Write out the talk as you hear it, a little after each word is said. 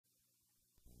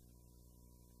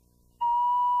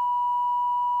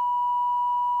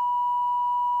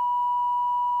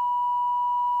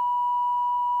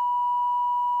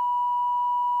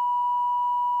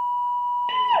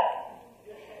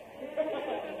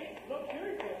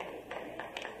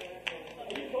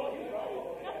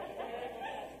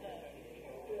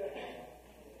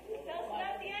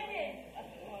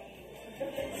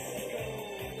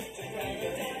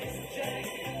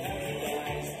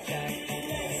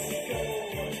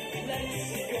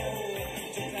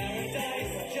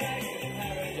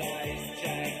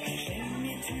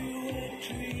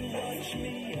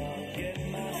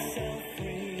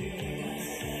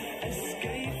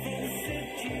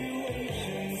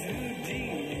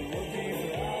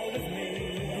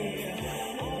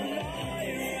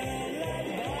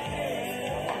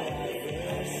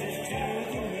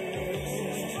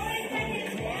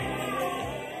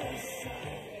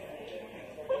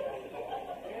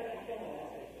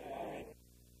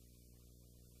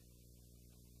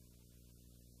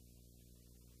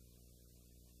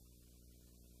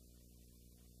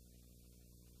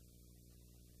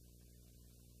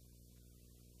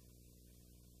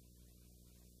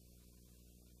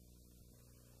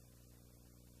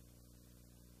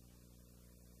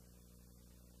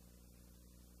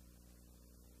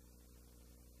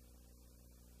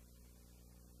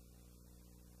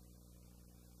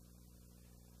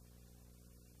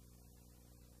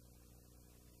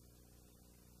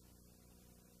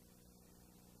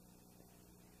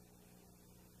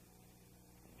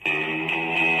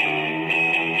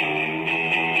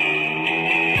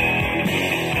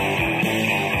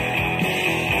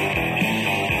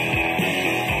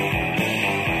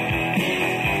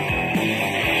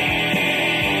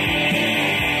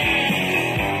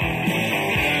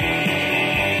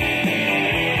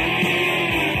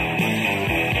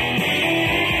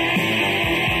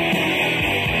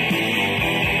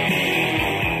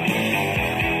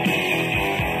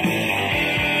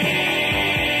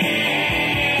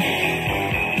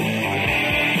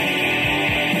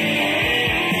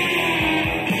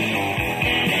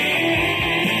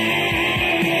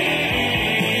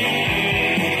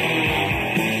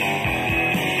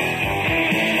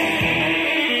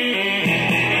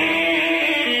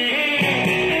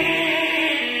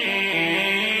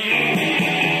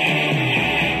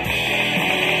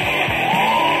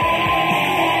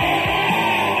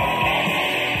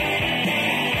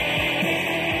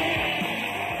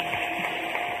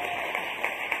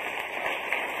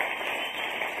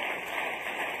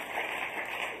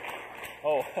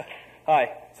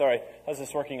Sorry, I was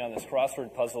just working on this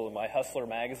crossword puzzle in my Hustler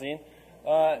magazine.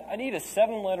 I need a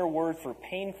 7-letter word for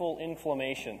painful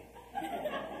inflammation.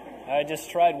 I just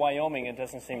tried Wyoming. It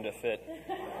doesn't seem to fit.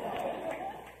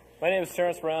 My name is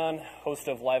Terrence Brown, host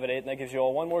of Live at 8, and that gives you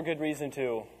all one more good reason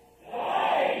to...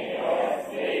 lie in your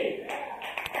sleep.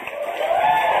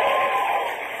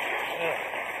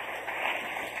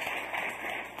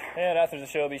 And after the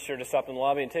show, be sure to stop in the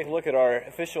lobby and take a look at our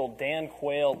official Dan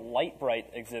Quayle Light Bright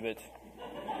exhibit.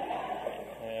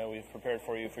 We've prepared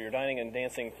for you for your dining and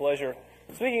dancing pleasure.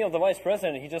 Speaking of the Vice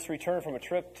President, he just returned from a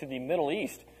trip to the Middle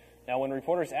East. Now, when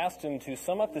reporters asked him to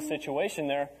sum up the situation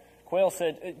there, Quayle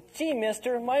said, "Gee,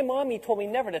 mister, my mommy told me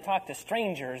never to talk to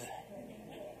strangers."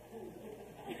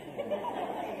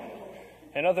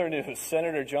 In other news,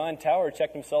 Senator John Tower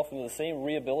checked himself into the same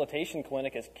rehabilitation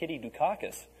clinic as Kitty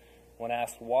Dukakis. When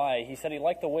asked why, he said he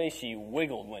liked the way she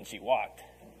wiggled when she walked.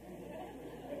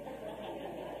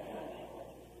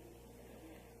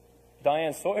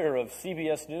 Diane Sawyer of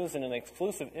CBS News, in an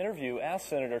exclusive interview, asked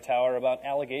Senator Tower about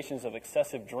allegations of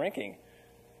excessive drinking,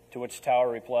 to which Tower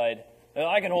replied, "Well,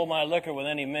 I can hold my liquor with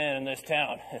any man in this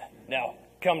town. Now,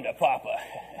 come to Papa."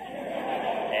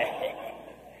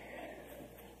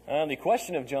 On the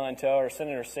question of John Tower,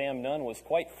 Senator Sam Nunn was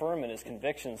quite firm in his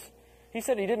convictions. He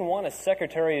said he didn't want a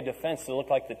Secretary of Defense to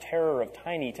look like the terror of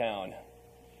Tiny Town.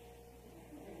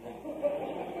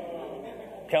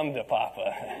 Come to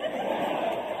Papa.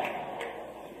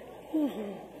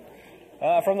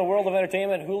 From the world of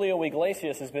entertainment, Julio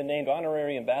Iglesias has been named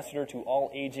honorary ambassador to all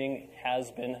aging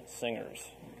has-been singers.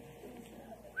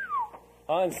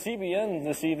 On CBN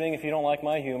this evening, if you don't like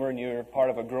my humor and you're part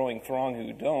of a growing throng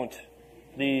who don't,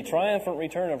 the triumphant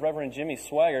return of Reverend Jimmy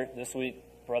Swaggart. This week,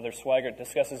 Brother Swaggart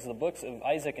discusses the books of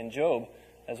Isaac and Job,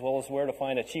 as well as where to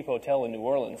find a cheap hotel in New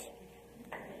Orleans.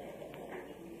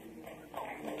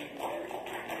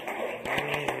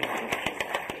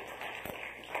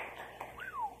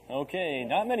 Okay,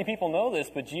 not many people know this,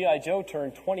 but G.I. Joe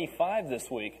turned 25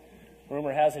 this week.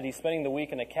 Rumor has it he's spending the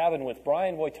week in a cabin with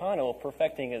Brian Boitano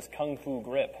perfecting his kung fu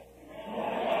grip.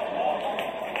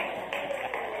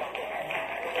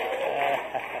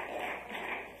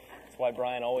 That's why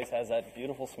Brian always has that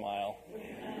beautiful smile.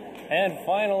 And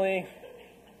finally,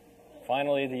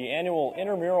 the annual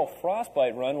intramural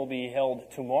frostbite run will be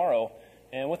held tomorrow.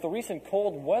 And with the recent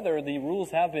cold weather, the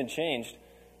rules have been changed.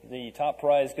 The top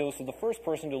prize goes to the first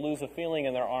person to lose a feeling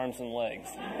in their arms and legs.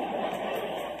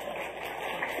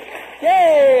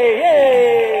 Yay!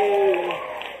 Yay!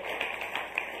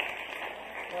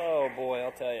 Oh, boy,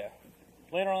 I'll tell you.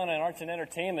 Later on in Arts and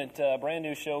Entertainment, a brand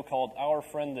new show called Our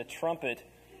Friend the Trumpet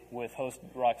with host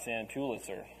Roxanne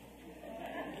Pulitzer.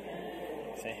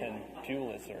 Roxanne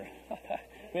Pulitzer.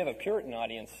 We have a Puritan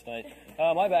audience tonight.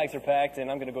 My bags are packed,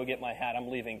 and I'm going to go get my hat. I'm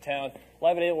leaving town.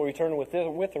 Live at 8 will return with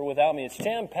or without me. It's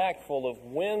jam-packed full of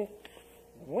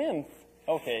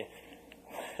okay.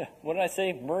 What did I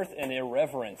say? Mirth and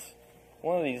irreverence.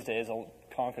 One of these days, I'll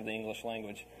conquer the English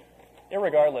language.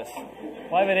 Irregardless,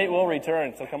 Live at 8 will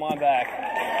return, so come on back.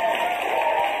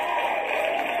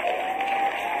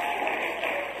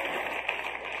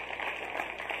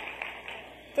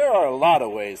 There are a lot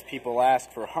of ways people ask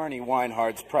for Harney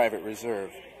Weinhardt's private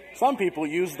reserve. Some people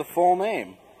use the full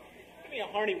name. Give me a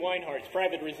Harney Weinhardt's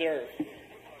private reserve.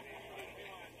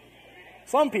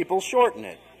 Some people shorten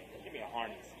it. Give me a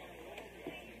Harney's.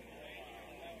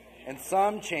 And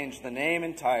some change the name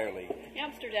entirely.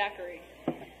 Hamster daiquiri.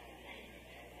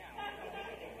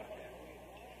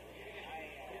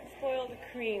 Spoil the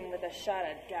cream with a shot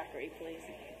of daiquiri, please.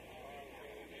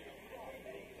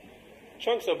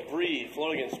 Chunks of brie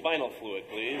flowing in spinal fluid,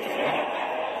 please.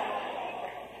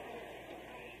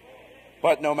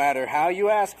 But no matter how you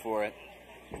ask for it,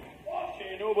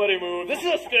 Okay, nobody move. This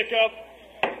is a stick-up.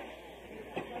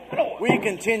 we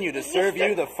continue to serve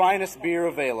you the finest beer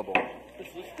available. This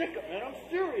is a stick-up, man. I'm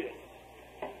serious.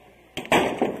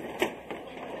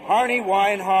 Harney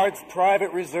Weinhardt's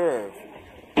private reserve.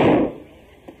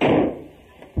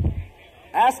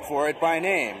 Ask for it by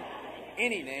name.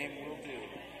 Any name will do.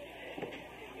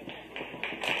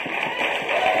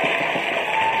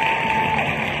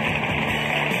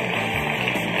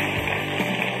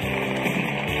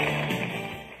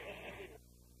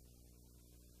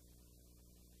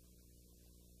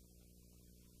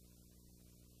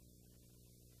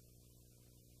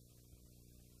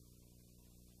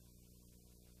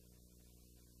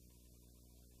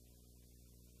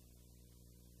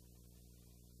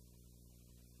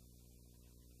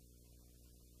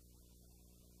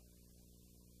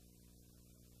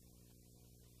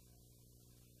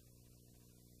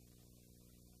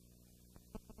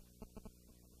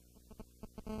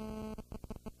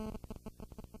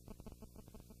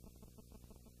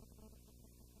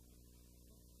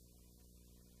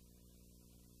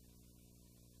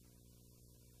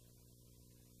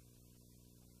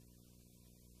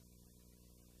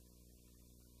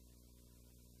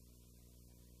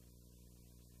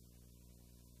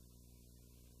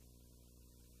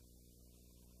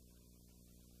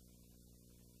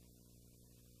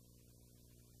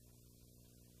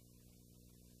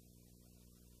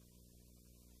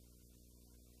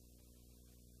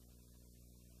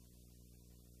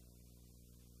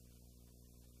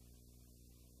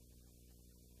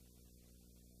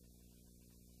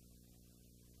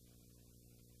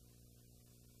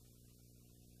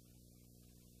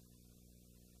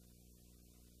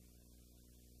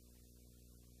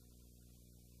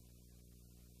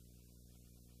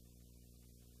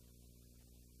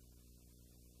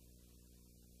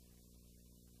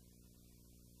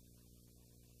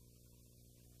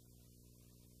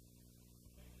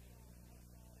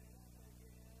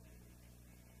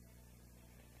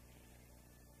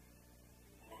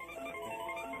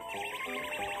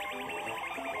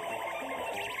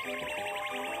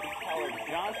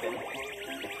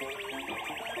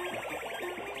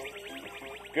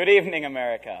 Good evening,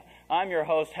 America. I'm your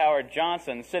host, Howard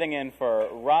Johnson, sitting in for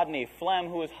Rodney Flem,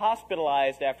 who was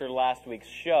hospitalized after last week's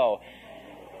show.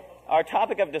 Our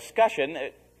topic of discussion,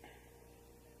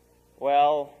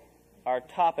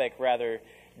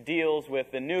 deals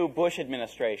with the new Bush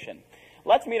administration.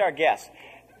 Let's meet our guests.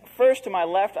 First, to my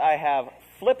left, I have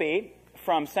Flippy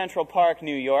from Central Park,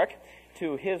 New York.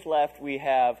 To his left, we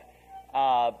have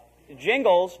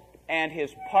Jingles and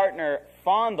his partner,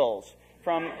 Fondles,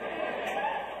 from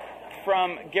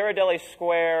Ghirardelli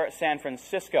Square, San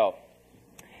Francisco.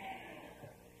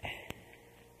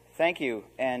 Thank you,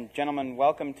 and gentlemen,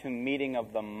 welcome to Meeting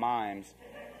of the Mimes.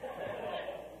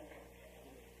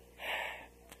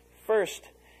 First,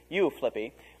 you,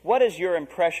 Flippy, what is your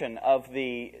impression of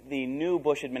the new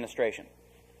Bush administration?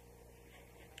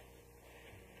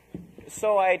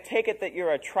 So I take it that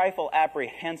you're a trifle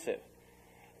apprehensive.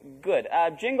 Good.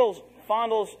 Jingles,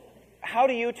 Fondles, how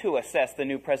do you two assess the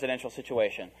new presidential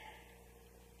situation?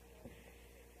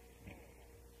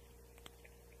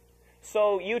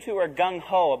 So you two are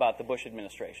gung-ho about the Bush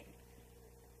administration.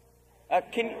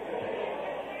 Can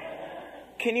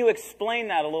you explain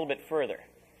that a little bit further?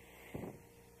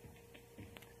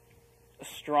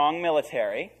 Strong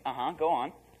military. Go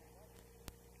on.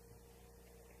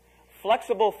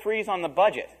 Flexible freeze on the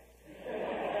budget.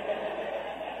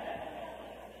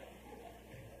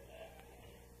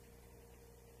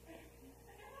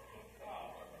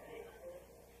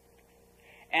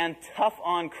 And tough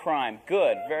on crime.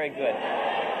 Good, very good.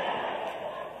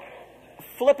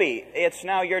 Flippy, it's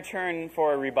now your turn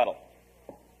for a rebuttal.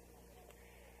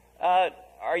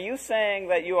 Are you saying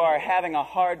that you are having a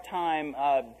hard time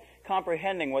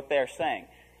comprehending what they're saying?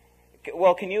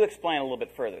 Well, can you explain a little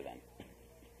bit further then?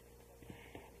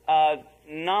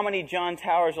 Nominee John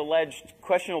Towers' alleged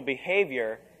questionable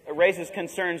behavior raises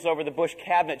concerns over the Bush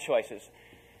cabinet choices.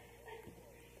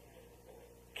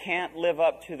 Can't live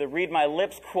up to the read my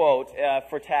lips quote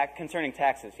concerning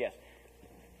taxes, yes.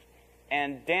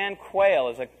 And Dan Quayle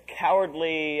is a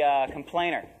cowardly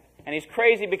complainer. And he's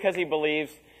crazy because he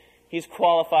believes he's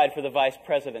qualified for the vice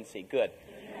presidency. Good.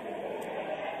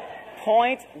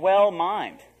 Point well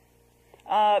mimed.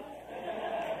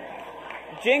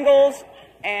 Jingles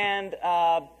and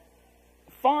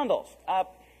Fondles,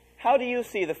 how do you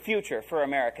see the future for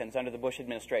Americans under the Bush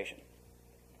administration?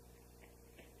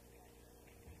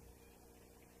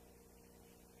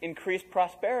 Increased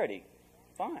prosperity.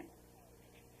 Fine.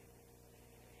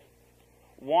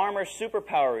 Warmer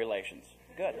superpower relations.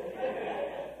 Good.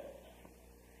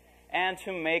 And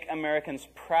to make Americans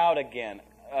proud again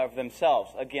of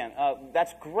themselves. Again,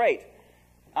 that's great.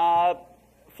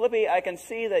 Flippy, I can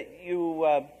see that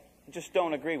you just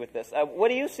don't agree with this. What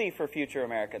do you see for future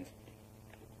Americans?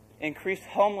 Increased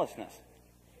homelessness.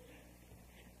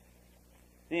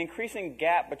 The increasing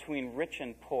gap between rich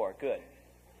and poor. Good.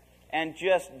 And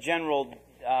just general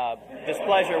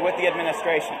displeasure with the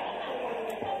administration.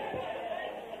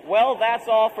 Well, that's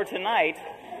all for tonight.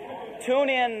 Tune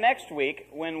in next week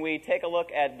when we take a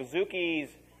look at Bazooki's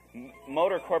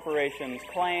Motor Corporation's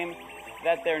claim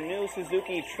that their new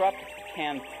Suzuki truck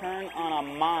can turn on a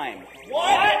mime.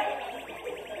 What?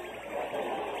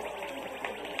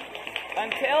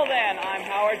 Until then, I'm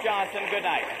Howard Johnson. Good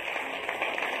night.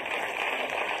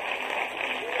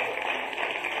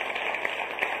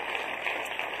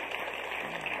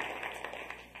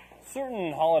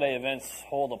 Certain holiday events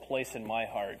hold a place in my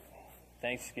heart.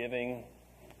 Thanksgiving,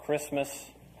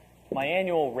 Christmas, my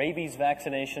annual rabies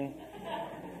vaccination.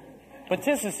 But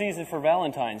 'tis the season for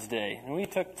Valentine's Day, and we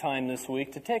took time this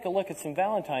week to take a look at some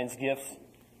Valentine's gifts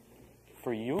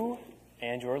for you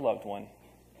and your loved one.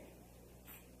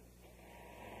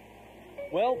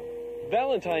 Well,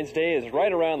 Valentine's Day is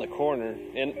right around the corner,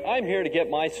 and I'm here to get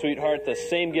my sweetheart the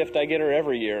same gift I get her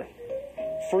every year.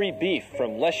 Free beef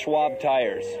from Les Schwab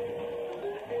Tires.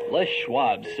 Les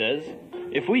Schwab says,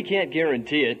 if we can't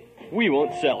guarantee it, we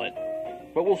won't sell it.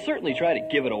 But we'll certainly try to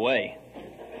give it away.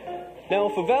 Now,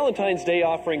 if a Valentine's Day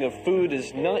offering of food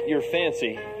is not your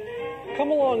fancy,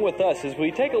 come along with us as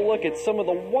we take a look at some of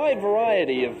the wide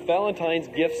variety of Valentine's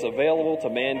gifts available to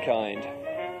mankind.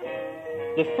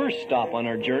 The first stop on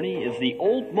our journey is the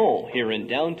Old Mole here in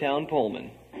downtown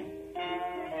Pullman.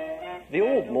 The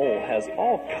Old Mole has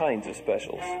all kinds of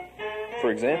specials.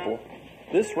 For example,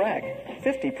 this rack,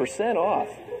 50% off.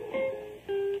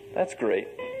 That's great.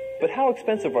 But how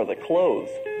expensive are the clothes?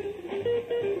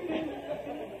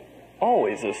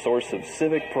 Always a source of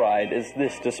civic pride is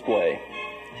this display.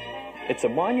 It's a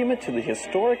monument to the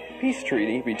historic peace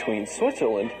treaty between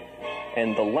Switzerland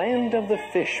and the land of the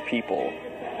fish people.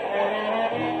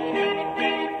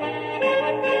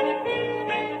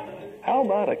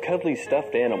 cuddly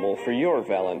stuffed animal for your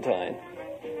Valentine.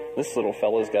 This little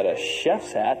fella's got a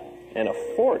chef's hat and a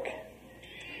fork.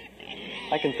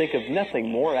 I can think of nothing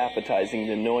more appetizing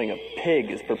than knowing a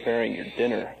pig is preparing your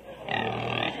dinner.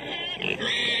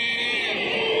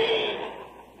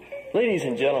 Ladies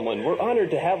and gentlemen, we're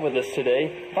honored to have with us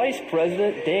today Vice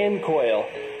President Dan Quayle.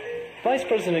 Vice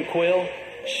President Quayle,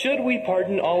 should we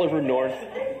pardon Oliver North?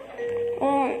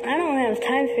 Well, I don't have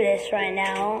time for this right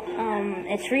now.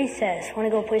 It's recess. Want to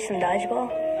go play some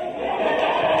dodgeball?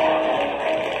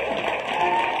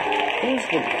 Here's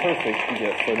the perfect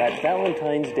gift for that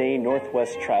Valentine's Day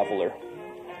Northwest traveler.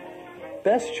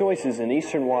 Best choices in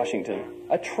Eastern Washington,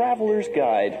 a traveler's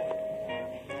guide.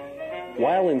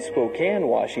 While in Spokane,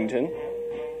 Washington,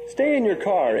 stay in your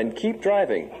car and keep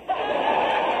driving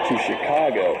to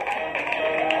Chicago.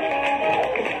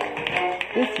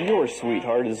 If your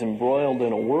sweetheart is embroiled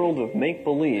in a world of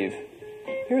make-believe,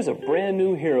 here's a brand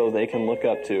new hero they can look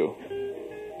up to.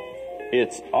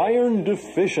 It's Iron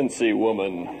Deficiency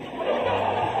Woman.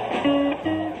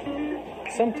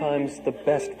 Sometimes the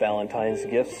best Valentine's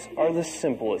gifts are the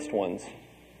simplest ones.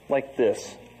 Like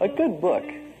this, a good book.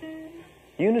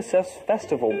 UNICEF's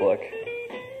festival book.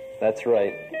 That's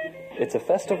right. It's a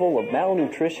festival of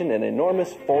malnutrition and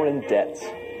enormous foreign debts.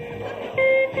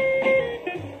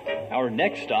 Our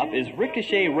next stop is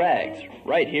Ricochet Rags,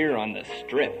 right here on the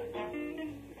Strip.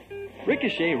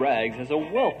 Ricochet Rags has a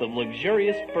wealth of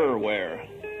luxurious fur wear.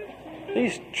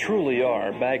 These truly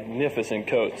are magnificent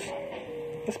coats.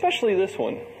 Especially this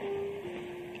one.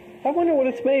 I wonder what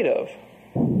it's made of.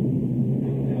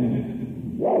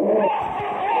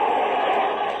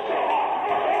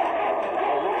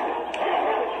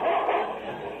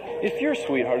 If your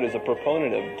sweetheart is a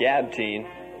proponent of Gabteen,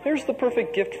 here's the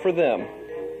perfect gift for them.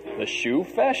 The Shoe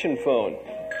Fashion Phone.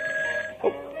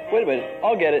 Oh, wait a minute.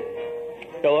 I'll get it.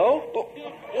 Hello?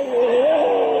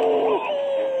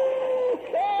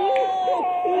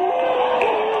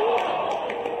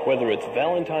 Whether it's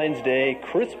Valentine's Day,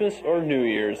 Christmas, or New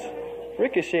Year's,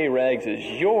 Ricochet Rags is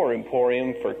your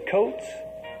emporium for coats,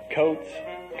 coats,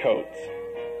 coats.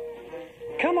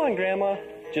 Come on, Grandma.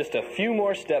 Just a few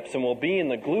more steps and we'll be in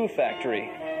the glue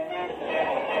factory.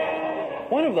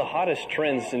 One of the hottest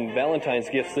trends in Valentine's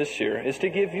gifts this year is to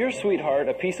give your sweetheart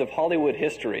a piece of Hollywood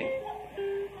history.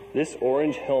 This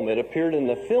orange helmet appeared in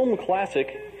the film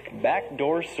classic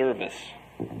Backdoor Service.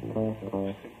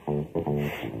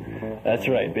 That's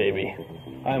right, baby.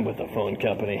 I'm with the phone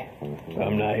company.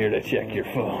 I'm not here to check your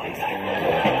phones.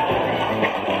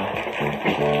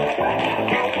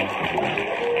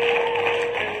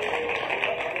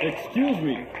 Excuse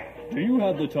me, do you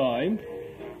have the time?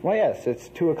 Why, yes, it's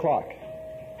 2 o'clock.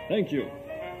 Thank you.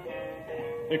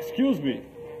 Excuse me,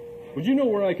 would you know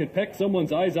where I could peck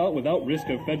someone's eyes out without risk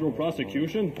of federal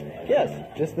prosecution? Yes,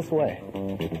 just this way.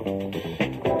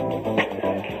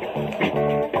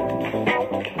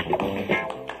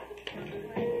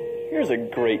 Here's a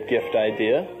great gift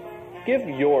idea. Give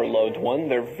your loved one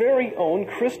their very own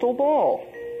crystal ball.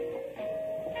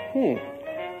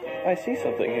 I see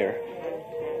something here.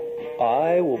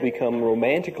 I will become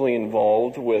romantically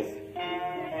involved with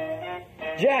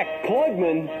Jack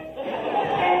Klugman.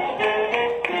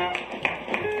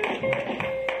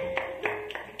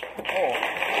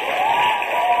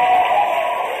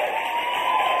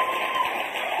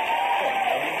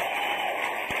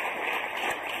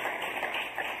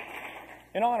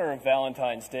 In honor of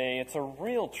Valentine's Day, it's a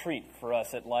real treat for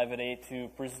us at Live at 8 to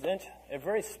present a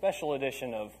very special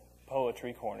edition of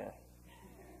Poetry Corner.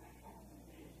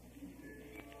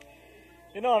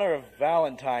 In honor of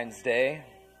Valentine's Day,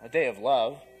 a day of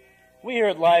love, we here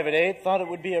at Live at 8 thought it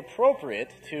would be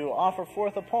appropriate to offer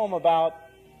forth a poem about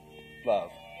love.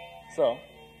 So,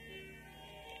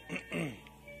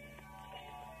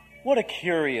 what a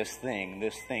curious thing,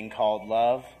 this thing called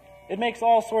love. It makes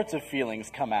all sorts of feelings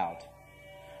come out.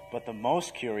 But the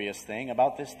most curious thing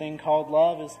about this thing called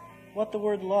love is what the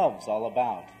word love's all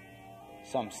about.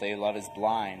 Some say love is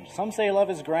blind, some say love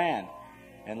is grand,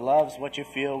 and love's what you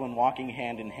feel when walking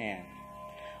hand in hand.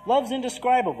 Love's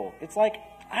indescribable. It's like,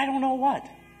 I don't know what.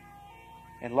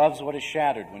 And love's what is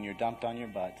shattered when you're dumped on your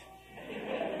butt.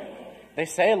 They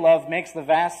say love makes the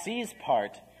vast seas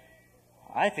part.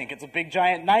 I think it's a big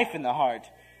giant knife in the heart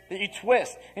that you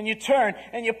twist and you turn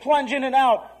and you plunge in and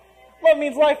out. Love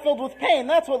means life filled with pain.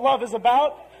 That's what love is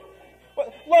about.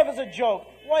 Love is a joke.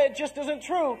 Why, it just isn't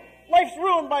true. Life's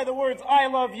ruined by the words, I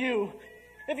love you.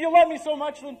 If you love me so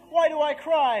much, then why do I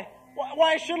cry?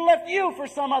 Why I should have left you for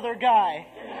some other guy.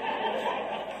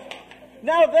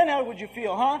 Now then, how would you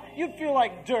feel, huh? You'd feel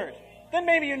like dirt. Then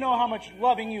maybe you know how much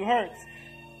loving you hurts.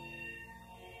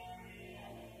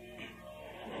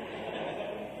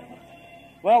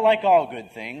 Well, like all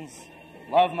good things,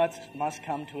 love must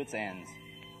come to its ends.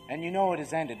 And you know it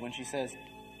is ended when she says,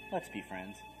 let's be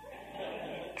friends.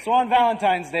 So on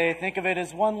Valentine's Day, think of it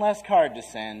as one less card to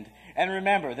send. And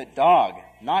remember that dog,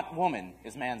 not woman,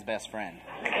 is man's best friend.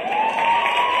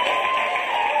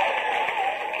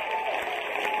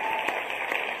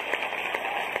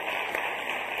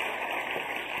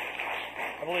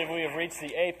 I believe we have reached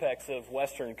the apex of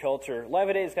Western culture.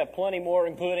 Live-A-Day's got plenty more,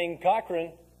 including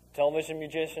Cochran, television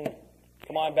musician.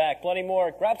 Come on back, plenty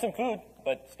more. Grab some food,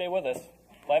 but stay with us.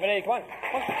 Live-A-Day, come on.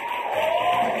 Come on.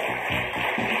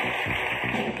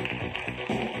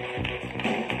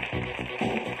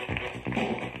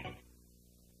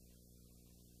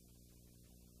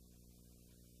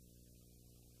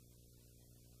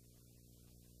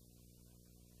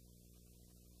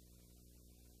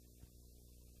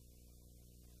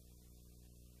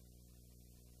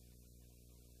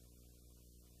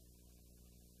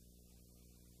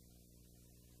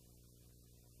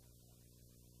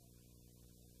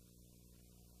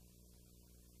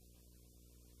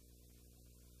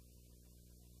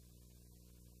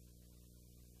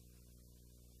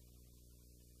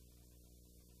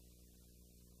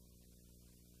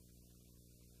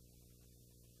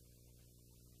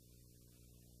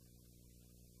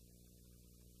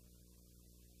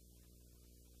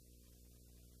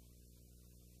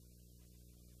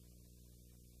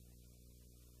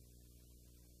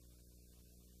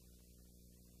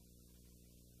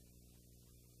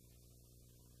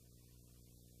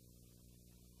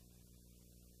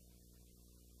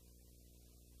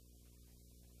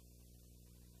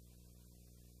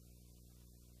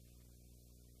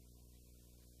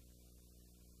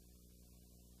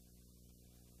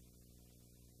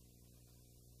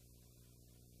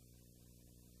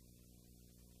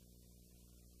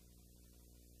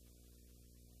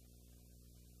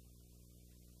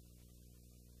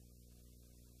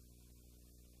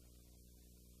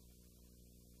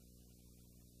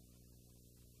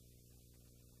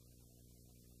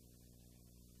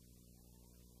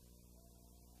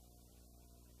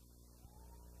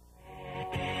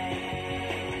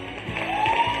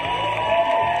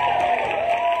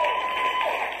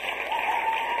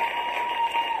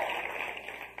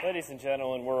 Ladies and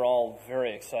gentlemen, we're all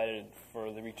very excited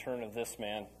for the return of this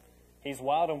man. He's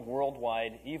wowed him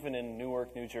worldwide, even in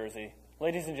Newark, New Jersey.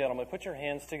 Ladies and gentlemen, put your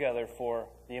hands together for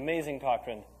the amazing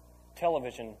Cochran,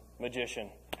 television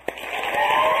magician.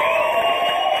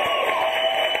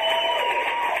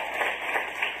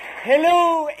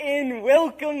 Hello and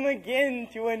welcome again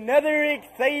to another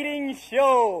exciting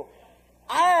show.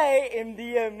 I am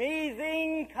the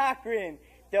amazing Cochran,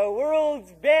 the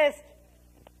world's best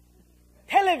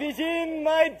television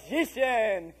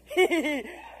magician.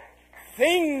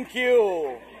 Thank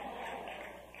you.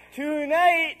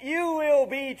 Tonight you will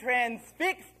be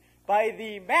transfixed by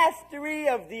the mastery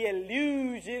of the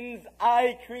illusions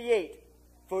I create.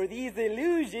 For these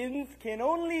illusions can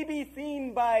only be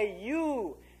seen by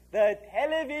you, the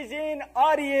television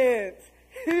audience.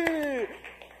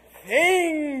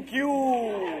 Thank you.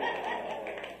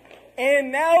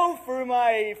 And now for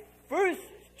my first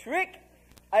trick.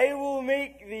 I will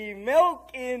make the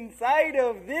milk inside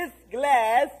of this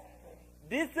glass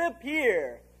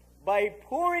disappear by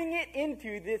pouring it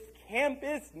into this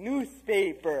campus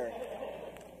newspaper,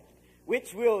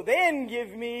 which will then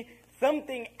give me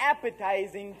something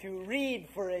appetizing to read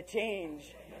for a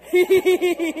change.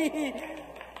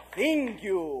 Thank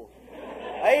you.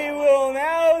 I will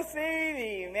now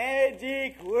say the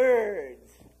magic words.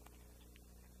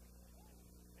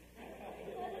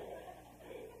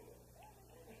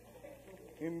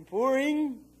 I'm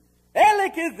pouring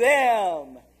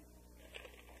alakazam.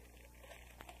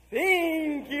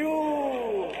 Thank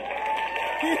you.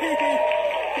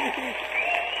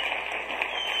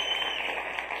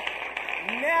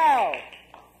 Now,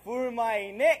 for my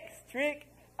next trick,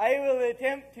 I will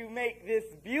attempt to make this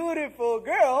beautiful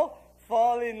girl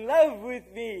fall in love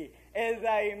with me as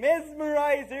I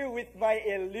mesmerize her with my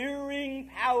alluring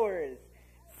powers,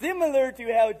 similar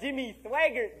to how Jimmy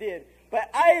Swaggart did, but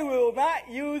I will not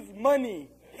use money.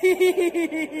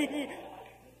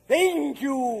 Thank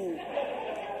you.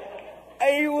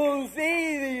 I will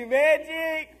say the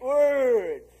magic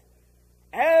words.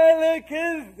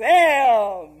 Alakazam.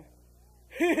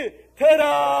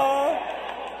 Ta-da!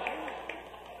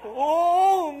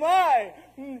 Oh my!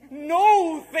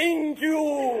 No, thank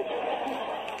you!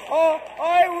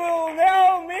 I will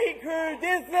now make her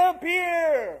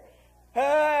disappear!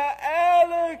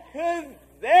 Alakazam!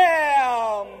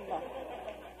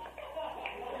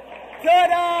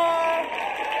 Ta-da!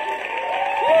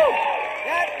 Woo!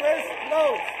 That was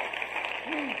close.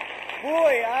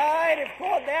 Boy, I'd have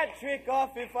called that trick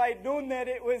off if I'd known that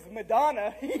it was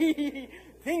Madonna.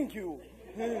 Thank you.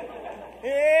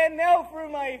 And now for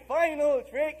my final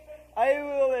trick. I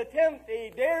will attempt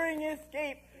a daring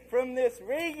escape from this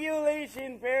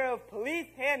regulation pair of police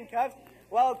handcuffs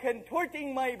while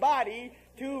contorting my body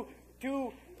into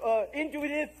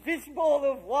this fishbowl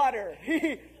of water.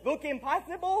 Look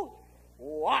impossible?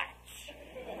 Watch.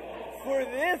 For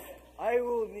this, I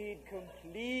will need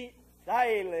complete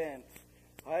silence.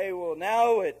 I will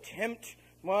now attempt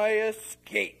my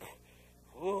escape.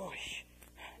 Whoosh.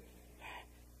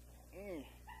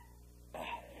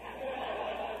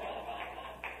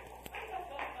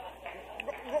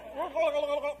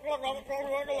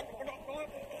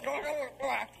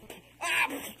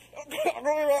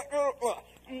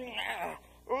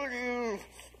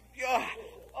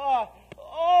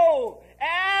 Oh,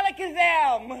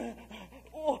 alakazam!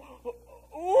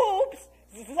 Oops!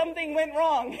 Something went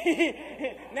wrong.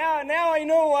 Now I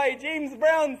know why James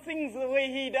Brown sings the way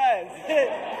he does.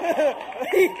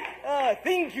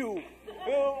 Thank you.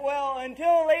 Well,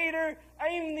 until later,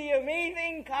 I'm the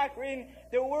amazing Cochran,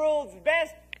 the world's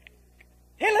best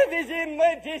television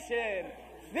magician.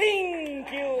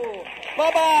 Thank you.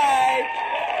 Bye-bye.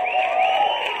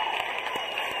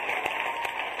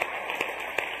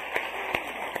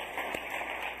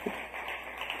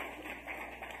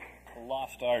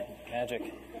 Lost art, magic.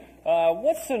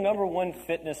 What's the #1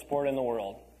 fitness sport in the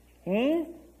world?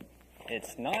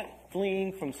 It's not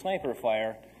fleeing from sniper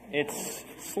fire. It's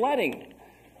sledding.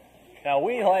 Now,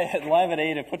 we at Live at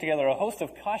 8 have put together a host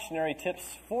of cautionary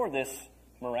tips for this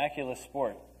miraculous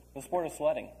sport, the sport of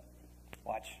sledding.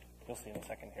 Watch. You'll see in a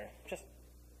second here.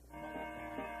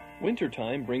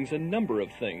 Wintertime brings a number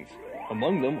of things.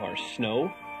 Among them are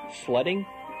snow, sledding,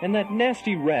 and that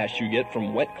nasty rash you get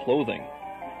from wet clothing.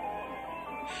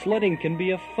 Sledding can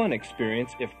be a fun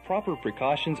experience if proper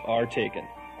precautions are taken.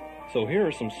 So here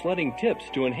are some sledding tips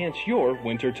to enhance your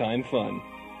wintertime fun.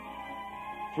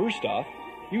 First off,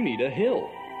 you need a hill.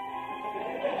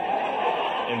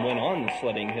 And when on the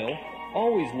sledding hill,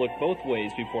 always look both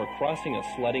ways before crossing a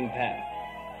sledding path.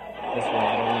 This will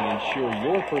not only ensure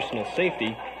your personal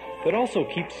safety, but also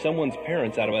keep someone's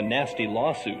parents out of a nasty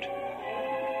lawsuit.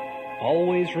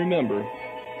 Always remember,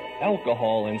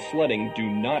 alcohol and sledding do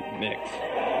not mix.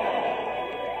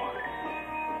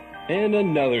 And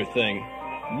another thing,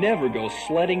 never go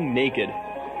sledding naked.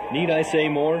 Need I say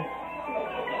more?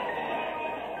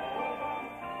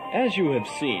 As you have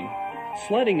seen,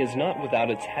 sledding is not without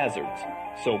its hazards,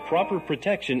 so proper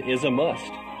protection is a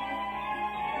must.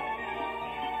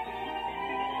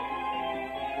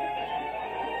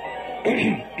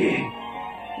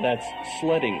 That's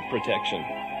sledding protection.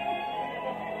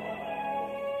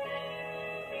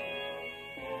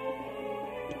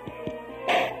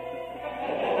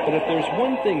 But if there's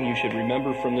one thing you should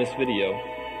remember from this video,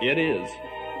 it is,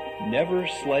 never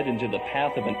sled into the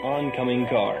path of an oncoming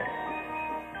car.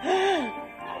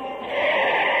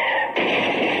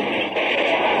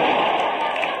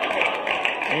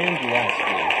 And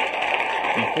lastly,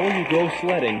 before you go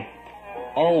sledding,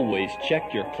 always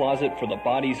check your closet for the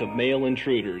bodies of male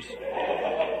intruders.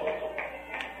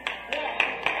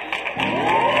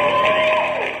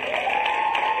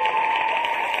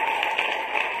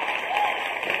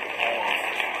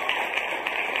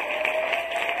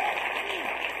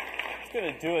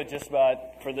 Do it just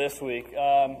about for this week.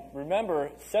 Remember,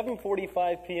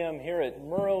 7:45 p.m. here at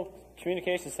Murrow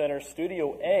Communications Center,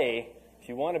 Studio A, if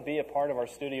you want to be a part of our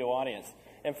studio audience.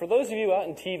 And for those of you out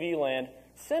in TV land,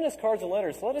 send us cards and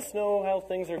letters. Let us know how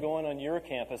things are going on your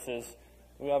campuses.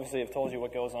 We obviously have told you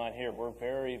what goes on here. We're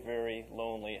very, very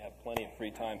lonely, have plenty of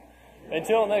free time.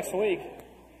 Until next week,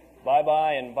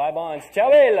 bye-bye and bye-bonds.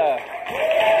 Ciao, bella!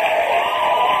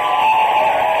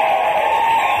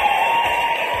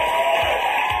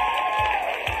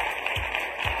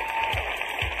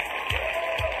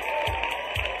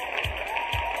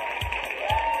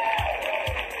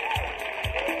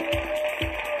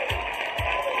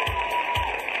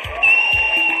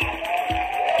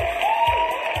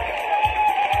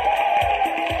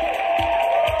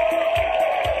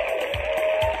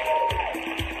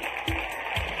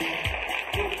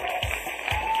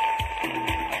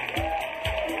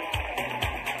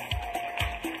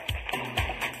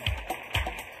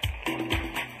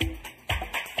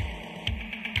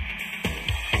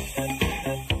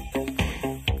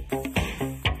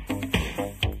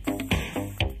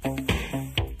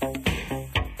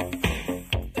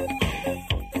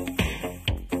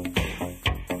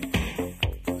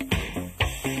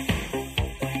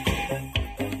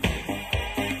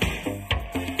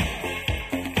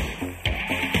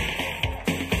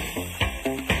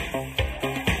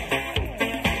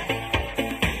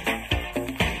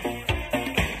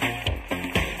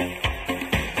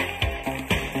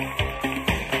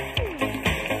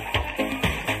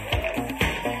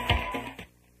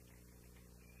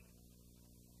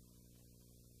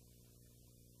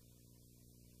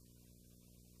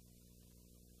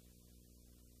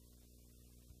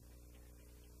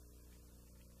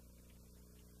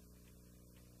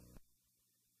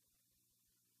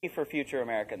 for future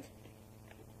Americans.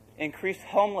 Increased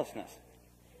homelessness.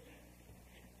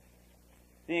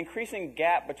 The increasing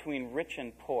gap between rich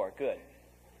and poor, good.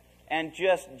 And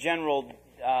just general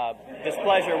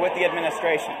displeasure with the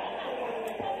administration.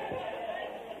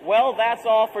 Well, that's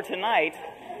all for tonight.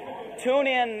 Tune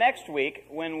in next week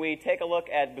when we take a look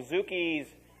at Bazooki's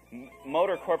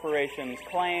Motor Corporation's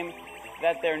claim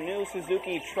that their new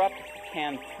Suzuki truck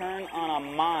can turn on a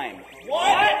mime.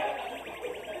 What?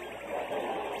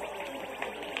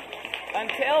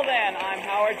 Until then, I'm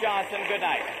Howard Johnson. Good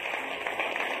night.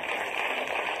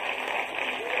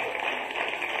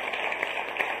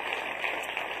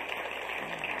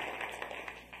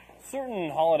 Certain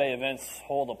holiday events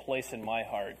hold a place in my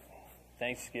heart.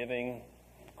 Thanksgiving,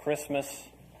 Christmas,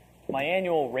 my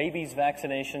annual rabies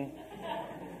vaccination.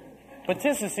 But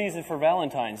 'tis the season for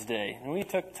Valentine's Day, and we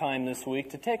took time this week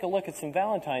to take a look at some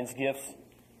Valentine's gifts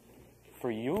for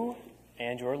you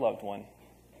and your loved one.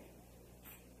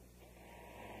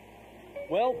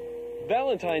 Well,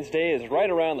 Valentine's Day is right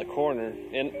around the corner,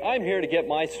 and I'm here to get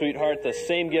my sweetheart the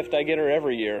same gift I get her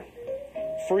every year.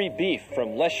 Free beef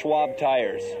from Les Schwab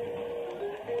Tires.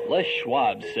 Les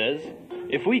Schwab says,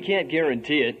 if we can't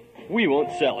guarantee it, we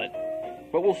won't sell it.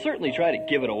 But we'll certainly try to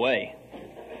give it away.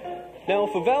 Now,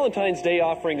 if a Valentine's Day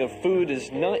offering of food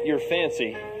is not your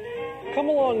fancy, come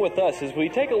along with us as we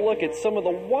take a look at some of the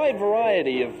wide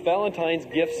variety of Valentine's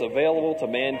gifts available to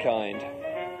mankind.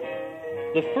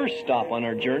 The first stop on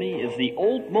our journey is the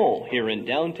Old Mole here in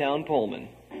downtown Pullman.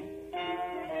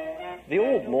 The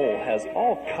Old Mole has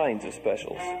all kinds of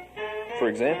specials. For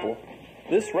example,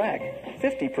 this rack,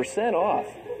 50% off.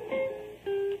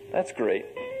 That's great,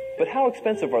 but how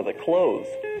expensive are the clothes?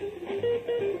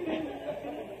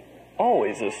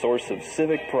 Always a source of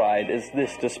civic pride is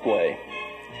this display.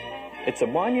 It's a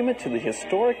monument to the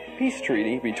historic peace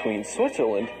treaty between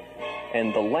Switzerland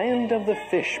and the land of the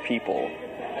fish people.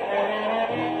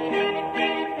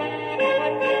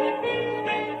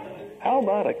 How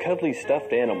about a cuddly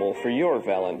stuffed animal for your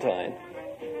Valentine?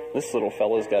 This little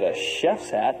fella's got a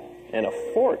chef's hat and a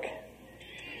fork.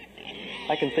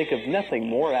 I can think of nothing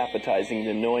more appetizing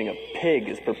than knowing a pig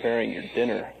is preparing your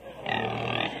dinner.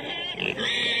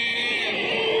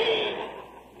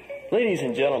 Ladies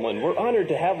and gentlemen, we're honored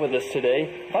to have with us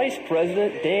today Vice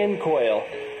President Dan Quayle.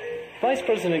 Vice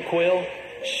President Quayle,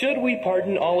 should we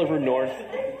pardon Oliver North?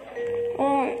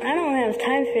 Well, I don't have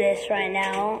time for this right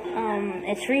now.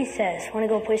 It's recess. Want to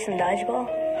go play some dodgeball?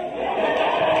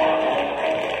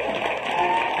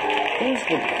 Here's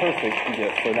the perfect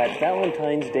gift for that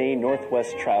Valentine's Day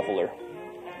Northwest traveler.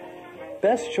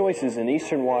 Best choices in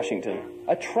Eastern Washington,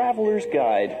 a traveler's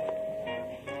guide.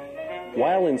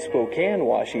 While in Spokane,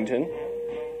 Washington,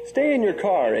 stay in your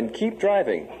car and keep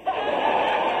driving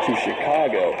to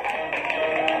Chicago.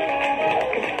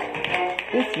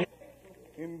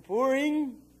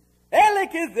 Pouring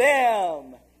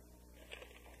Alakazam.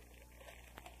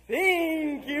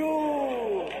 Thank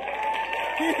you.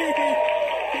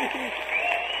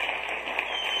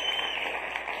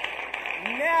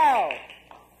 Now,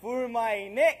 for my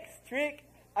next trick,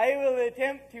 I will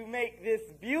attempt to make this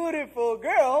beautiful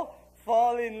girl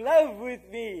fall in love with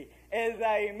me as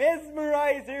I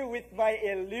mesmerize her with my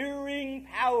alluring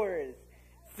powers,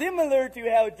 similar to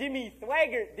how Jimmy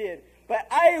Swaggart did. But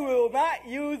I will not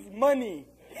use money.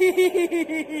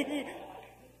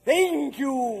 Thank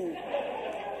you.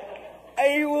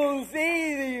 I will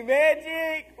say the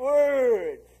magic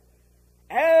words.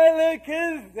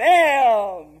 Alakazam.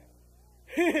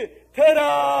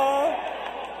 Ta-da!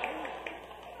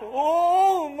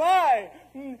 Oh my!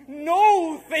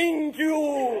 No, thank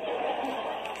you.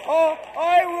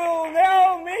 I will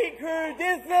now make her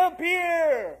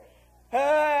disappear.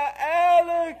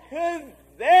 Alakazam.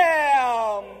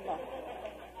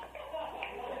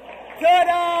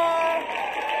 Ta-da!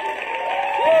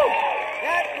 Woo!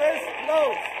 That was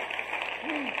close.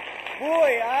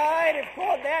 Boy, I'd have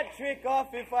called that trick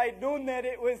off if I'd known that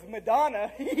it was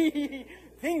Madonna.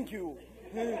 Thank you.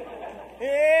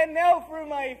 And now for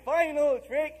my final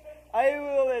trick, I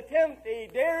will attempt a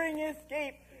daring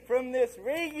escape from this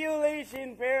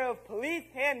regulation pair of police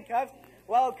handcuffs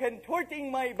while contorting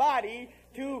my body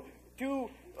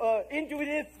into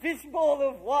this fishbowl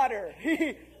of water.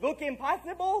 Look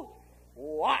impossible?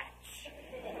 Watch.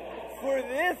 For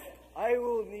this, I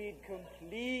will need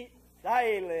complete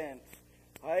silence.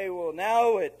 I will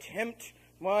now attempt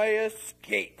my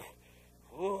escape.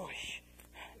 Whoosh.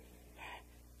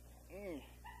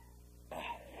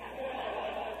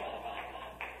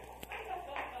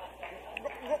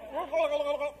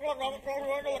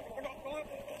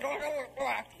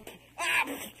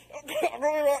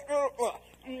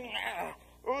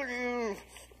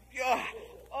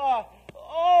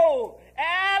 Oh,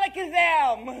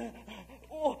 alakazam!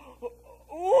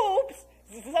 Oops!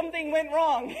 Something went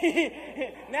wrong.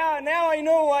 Now I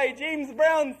know why James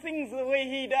Brown sings the way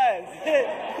he does.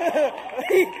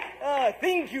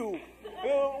 Thank you.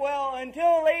 Well,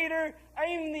 until later,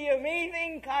 I'm the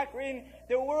amazing Cochrane,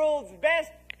 the world's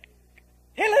best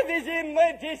television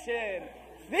magician.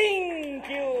 Thank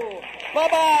you.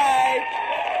 Bye-bye.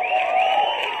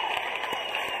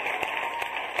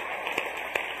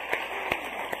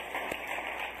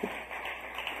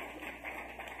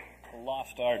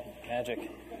 Lost art, magic.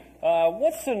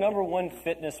 What's the #1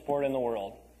 fitness sport in the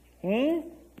world?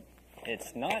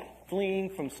 It's not fleeing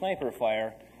from sniper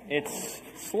fire. It's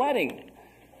sledding.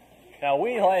 Now,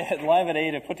 we at Live at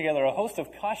 8 have put together a host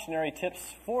of cautionary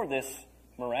tips for this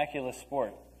miraculous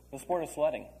sport, the sport of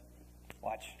sledding.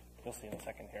 Watch. You'll see in a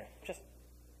second here.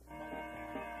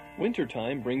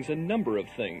 Wintertime brings a number of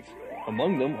things.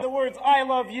 Among them, the words, I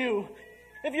love you.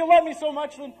 If you love me so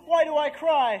much, then why do I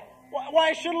cry? Why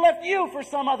I should have left you for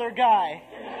some other guy.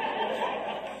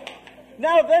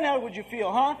 Now then, how would you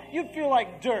feel, huh? You'd feel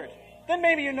like dirt. Then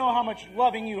maybe you know how much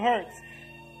loving you hurts.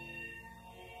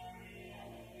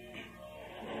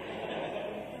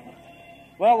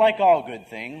 Well, like all good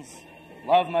things,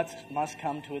 love must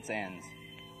come to its ends.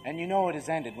 And you know it is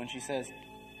ended when she says,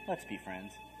 let's be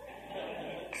friends.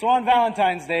 So on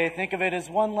Valentine's Day, think of it as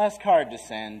one less card to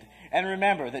send. And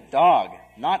remember that dog,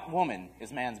 not woman,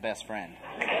 is man's best friend.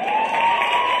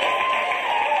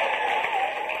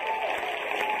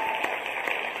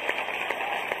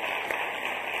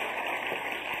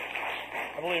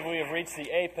 I believe we have reached the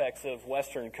apex of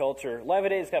Western culture. Live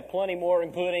at 8's got plenty more,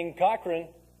 including Cochrane,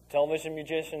 television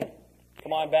magician.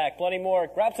 Come on back, plenty more.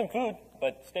 Grab some food,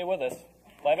 but stay with us.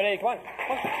 Live at 8, come on.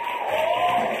 Come on.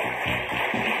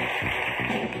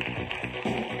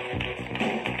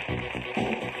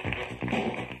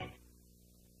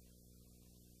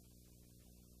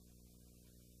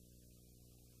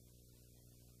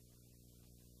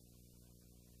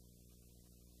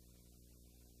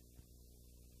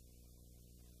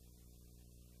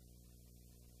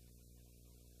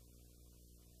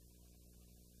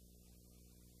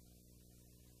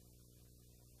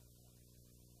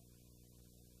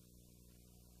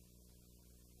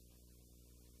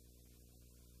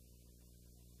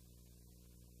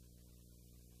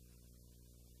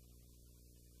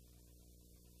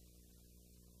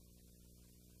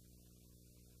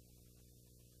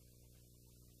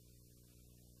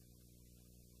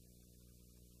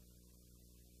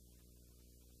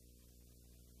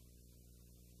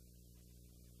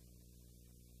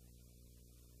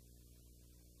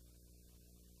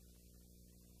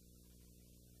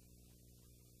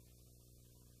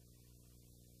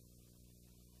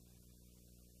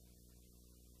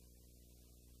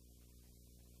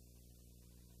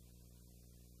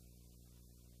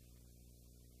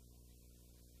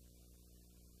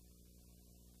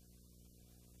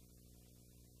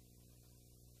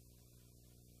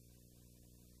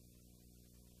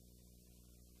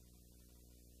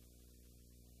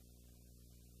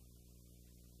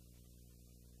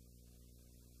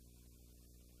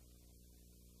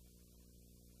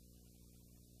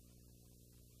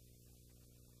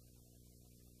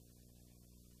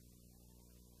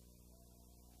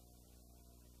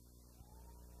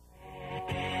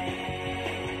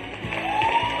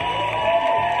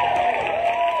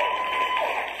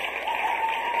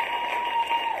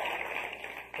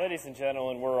 Ladies and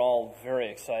gentlemen, we're all very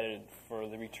excited for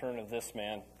the return of this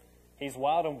man. He's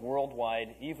wild and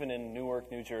worldwide, even in Newark,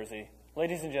 New Jersey.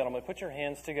 Ladies and gentlemen, put your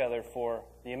hands together for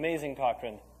the amazing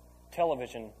Cochrane,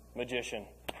 television magician.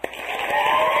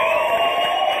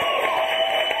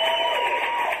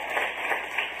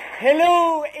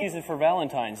 Hello! Season for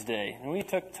Valentine's Day, and we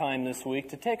took time this week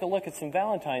to take a look at some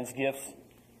Valentine's gifts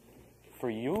for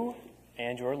you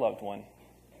and your loved one.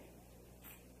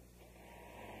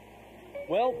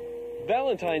 Well,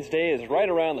 Valentine's Day is right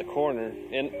around the corner,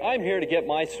 and I'm here to get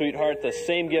my sweetheart the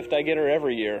same gift I get her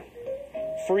every year.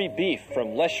 Free beef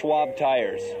from Les Schwab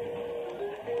Tires.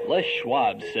 Les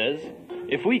Schwab says,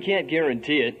 if we can't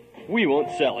guarantee it, we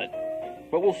won't sell it.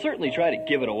 But we'll certainly try to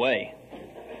give it away.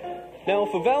 Now,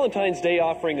 if a Valentine's Day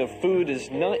offering of food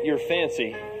is not your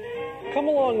fancy, come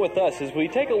along with us as we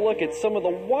take a look at some of the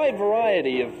wide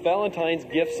variety of Valentine's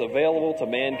gifts available to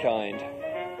mankind.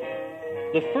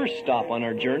 The first stop on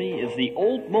our journey is the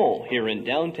Old Mole here in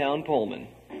downtown Pullman.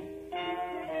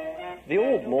 The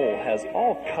Old Mole has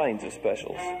all kinds of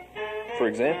specials. For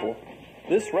example,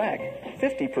 this rack,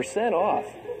 50% off.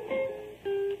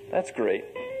 That's great.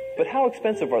 But how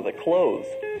expensive are the clothes?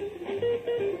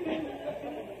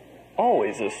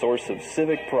 always a source of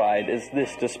civic pride is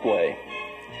this display.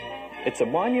 It's a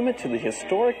monument to the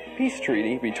historic peace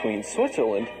treaty between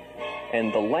Switzerland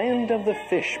and the land of the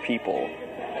fish people.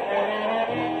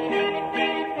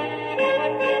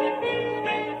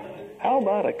 How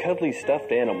about a cuddly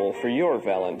stuffed animal for your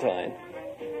Valentine?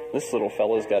 This little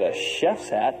fella's got a chef's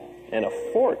hat and a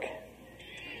fork.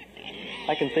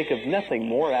 I can think of nothing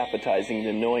more appetizing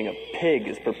than knowing a pig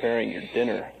is preparing your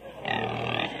dinner.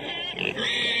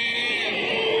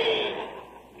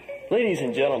 Ladies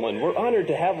and gentlemen, we're honored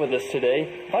to have with us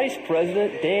today Vice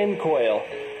President Dan Quayle.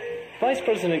 Vice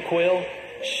President Quayle,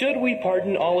 should we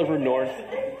pardon Oliver North?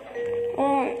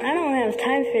 Well, I don't have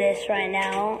time for this right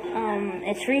now.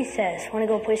 It's recess. Want to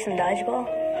go play some dodgeball?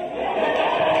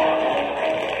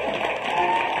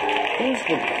 Here's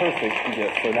the perfect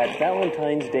gift for that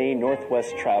Valentine's Day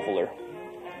Northwest traveler.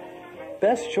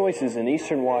 Best choices in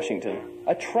Eastern Washington,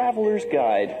 a traveler's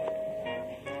guide.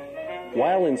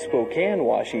 While in Spokane,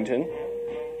 Washington,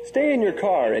 stay in your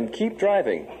car and keep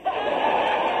driving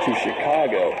to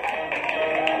Chicago.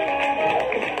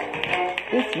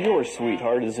 If your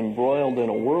sweetheart is embroiled in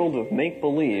a world of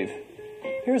make-believe,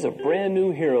 here's a brand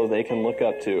new hero they can look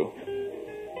up to.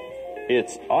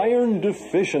 It's Iron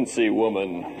Deficiency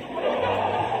Woman.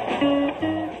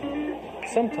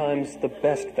 Sometimes the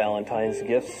best Valentine's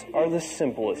gifts are the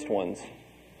simplest ones.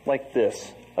 Like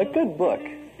this, a good book.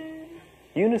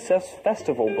 UNICEF's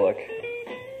festival book.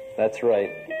 That's right.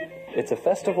 It's a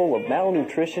festival of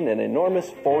malnutrition and enormous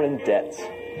foreign debts.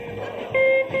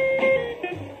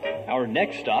 Our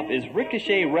next stop is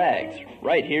Ricochet Rags,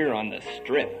 right here on the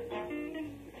Strip.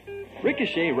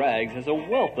 Ricochet Rags has a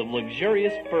wealth of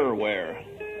luxurious fur wear.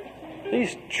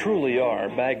 These truly are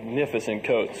magnificent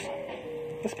coats.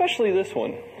 Especially this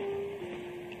one.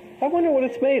 I wonder what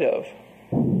it's made of.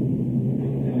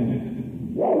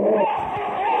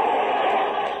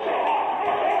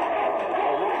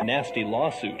 Nasty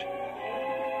lawsuit.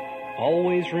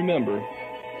 Always remember,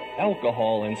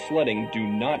 alcohol and sledding do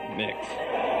not mix.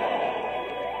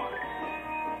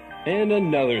 And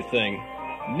another thing,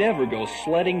 never go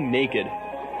sledding naked.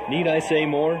 Need I say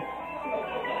more?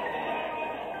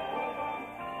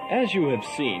 As you have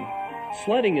seen,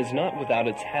 sledding is not without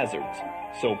its hazards,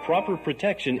 so proper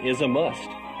protection is a must.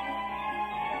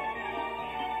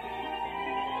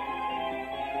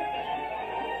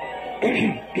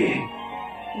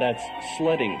 That's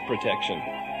sledding protection.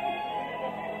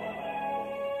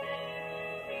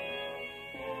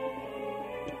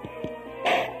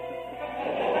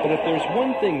 But if there's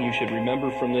one thing you should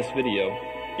remember from this video,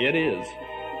 it is,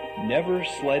 never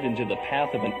sled into the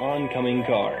path of an oncoming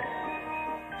car.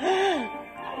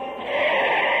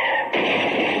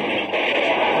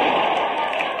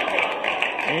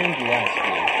 And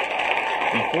lastly,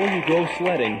 before you go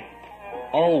sledding,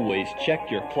 always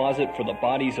check your closet for the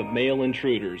bodies of male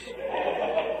intruders.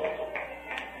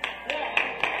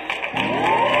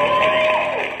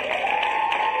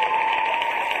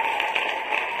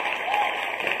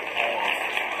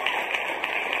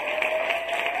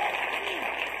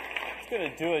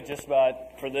 Do it just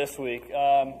about for this week.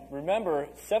 Remember,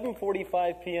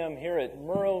 7:45 p.m. here at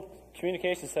Murrow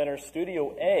Communications Center,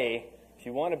 Studio A, if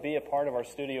you want to be a part of our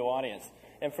studio audience.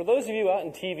 And for those of you out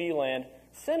in TV land,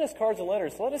 send us cards and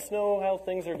letters. Let us know how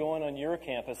things are going on your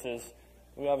campuses.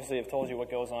 We obviously have told you what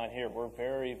goes on here. We're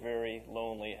very, very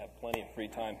lonely, have plenty of free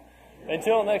time.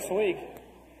 Until next week,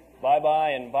 bye-bye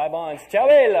and bye-bonds. Ciao,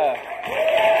 bella!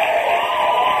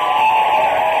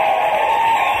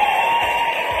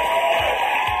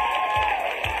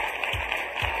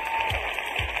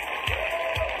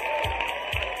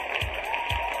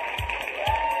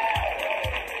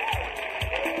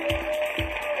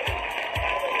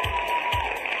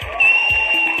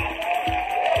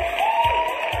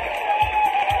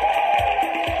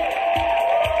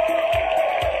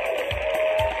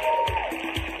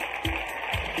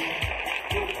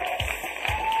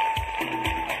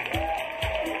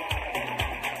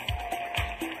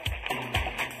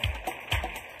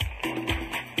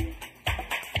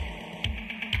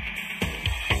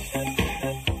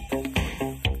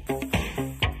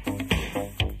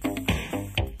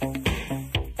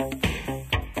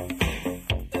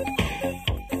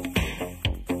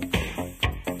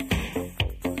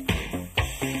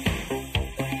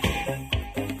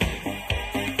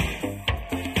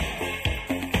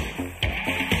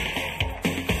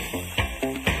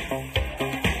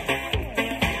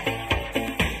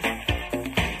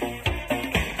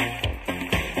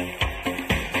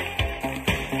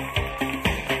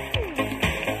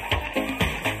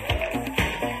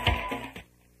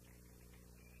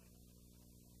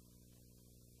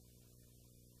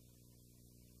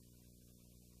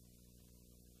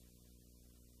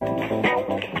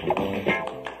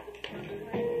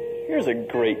 Here's a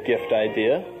great gift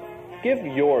idea. Give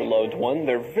your loved one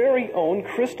their very own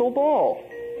crystal ball.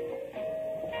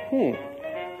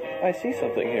 I see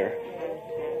something here.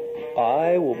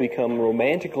 I will become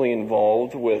romantically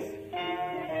involved with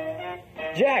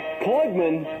Jack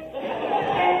Klugman.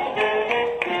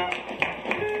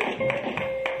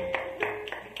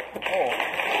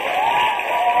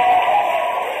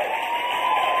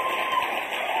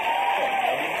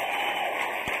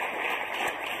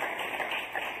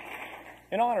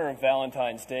 In honor of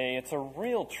Valentine's Day, it's a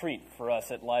real treat for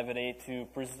us at Live at 8 to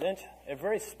present a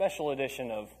very special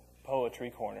edition of Poetry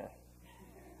Corner.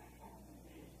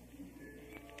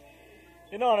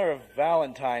 In honor of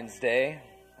Valentine's Day,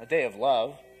 a day of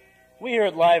love, we here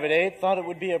at Live at 8 thought it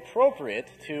would be appropriate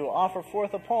to offer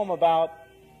forth a poem about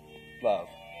love.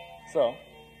 So,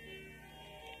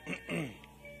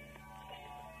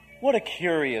 what a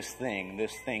curious thing,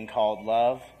 this thing called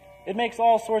love. It makes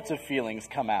all sorts of feelings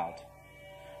come out.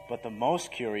 But the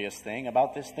most curious thing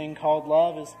about this thing called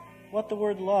love is what the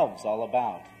word love's all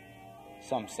about.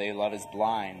 Some say love is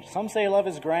blind, some say love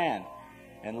is grand,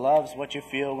 and love's what you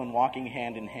feel when walking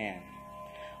hand in hand.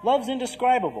 Love's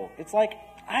indescribable. It's like,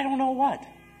 I don't know what.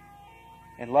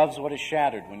 And love's what is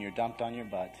shattered when you're dumped on your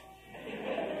butt.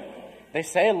 They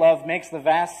say love makes the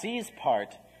vast seas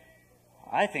part.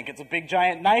 I think it's a big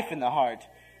giant knife in the heart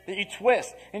that you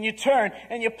twist and you turn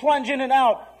and you plunge in and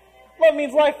out. Love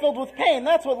means life filled with pain.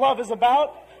 That's what love is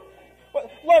about. But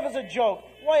love is a joke.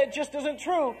 Why, it just isn't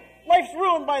true. Life's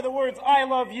ruined by the words, I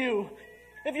love you.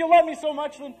 If you love me so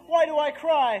much, then why do I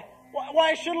cry? Why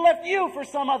I should have left you for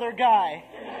some other guy.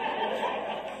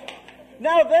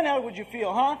 Now then, how would you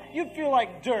feel, huh? You'd feel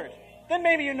like dirt. Then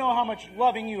maybe you know how much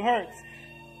loving you hurts.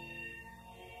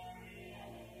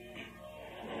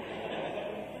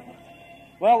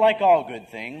 Well, like all good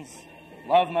things,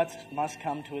 love must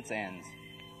come to its ends.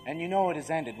 And you know it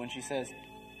is ended when she says,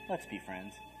 let's be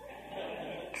friends.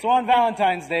 So on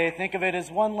Valentine's Day, think of it as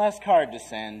one less card to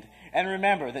send. And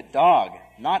remember that dog,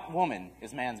 not woman,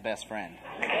 is man's best friend.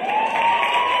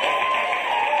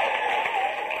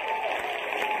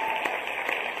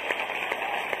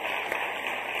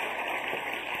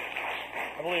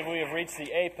 I believe we have reached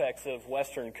the apex of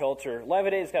Western culture. Live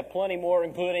at 8's got plenty more,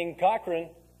 including Cochran,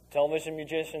 television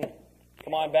musician.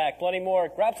 Come on back, plenty more.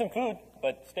 Grab some food,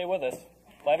 but stay with us.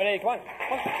 Live at 8, come on.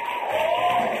 Come on.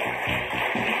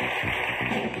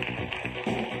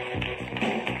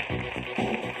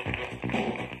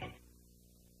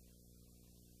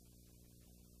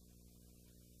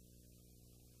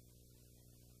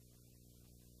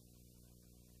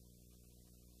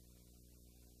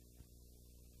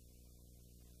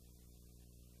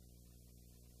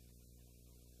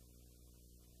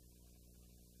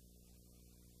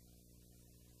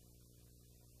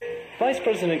 Vice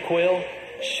President Quayle,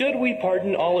 should we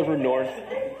pardon Oliver North?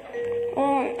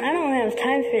 Well, I don't have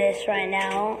time for this right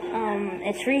now.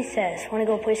 It's recess. Want to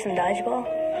go play some dodgeball?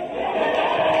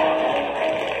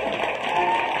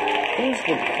 Here's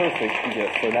the perfect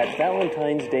gift for that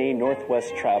Valentine's Day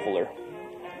Northwest traveler.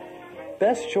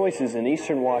 Best choices in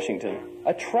Eastern Washington,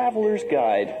 a traveler's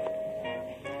guide.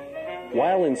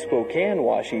 While in Spokane,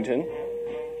 Washington,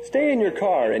 stay in your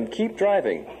car and keep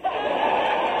driving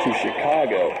to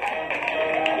Chicago.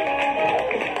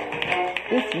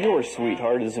 If your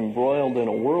sweetheart is embroiled in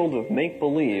a world of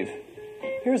make-believe,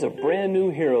 here's a brand new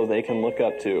hero they can look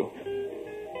up to.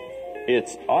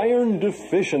 It's Iron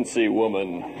Deficiency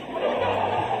Woman.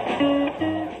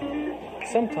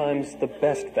 Sometimes the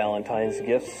best Valentine's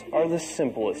gifts are the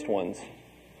simplest ones.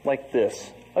 Like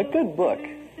this, a good book.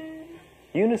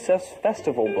 UNICEF's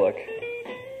festival book.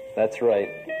 That's right.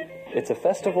 It's a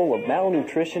festival of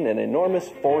malnutrition and enormous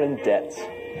foreign debts.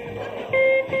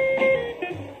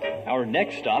 Our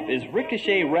next stop is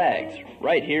Ricochet Rags,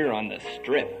 right here on the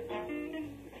Strip.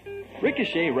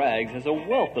 Ricochet Rags has a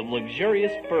wealth of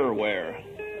luxurious fur wear.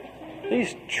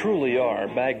 These truly are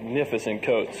magnificent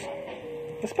coats.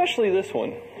 Especially this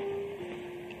one.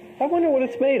 I wonder what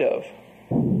it's made of.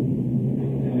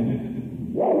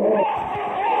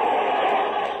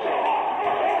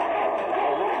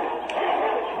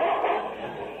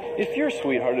 If your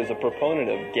sweetheart is a proponent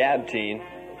of Gabteen,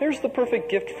 here's the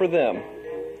perfect gift for them.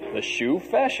 The Shoe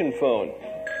Fashion Phone.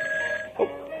 Oh,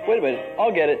 wait a minute.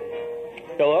 I'll get it.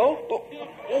 Hello?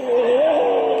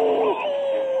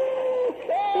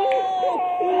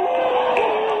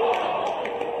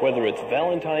 Whether it's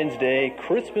Valentine's Day,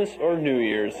 Christmas, or New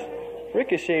Year's,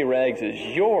 Ricochet Rags is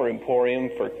your emporium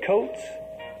for coats,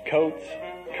 coats,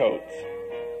 coats.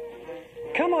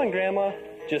 Come on, Grandma.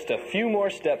 Just a few more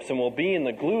steps and we'll be in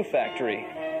the glue factory.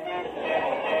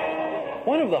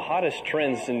 One of the hottest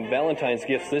trends in Valentine's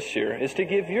gifts this year is to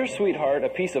give your sweetheart a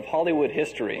piece of Hollywood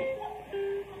history.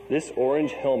 This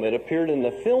orange helmet appeared in the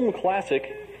film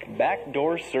classic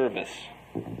Backdoor Service.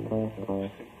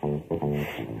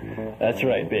 That's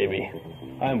right, baby.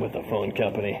 I'm with the phone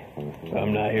company.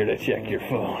 I'm not here to check your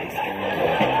phones.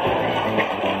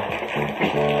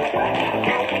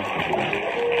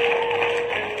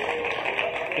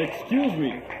 Excuse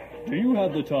me, do you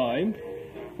have the time?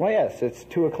 Why, yes, it's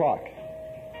 2 o'clock.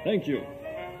 Thank you.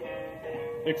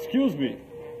 Excuse me,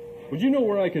 would you know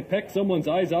where I could peck someone's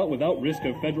eyes out without risk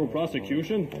of federal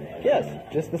prosecution? Yes,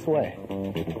 just this way.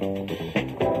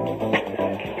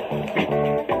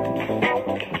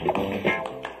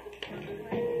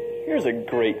 Here's a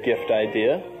great gift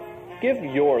idea. Give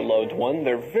your loved one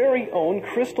their very own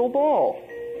crystal ball.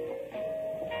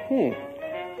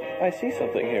 I see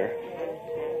something here.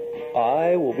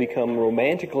 I will become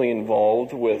romantically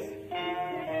involved with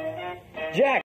Jack.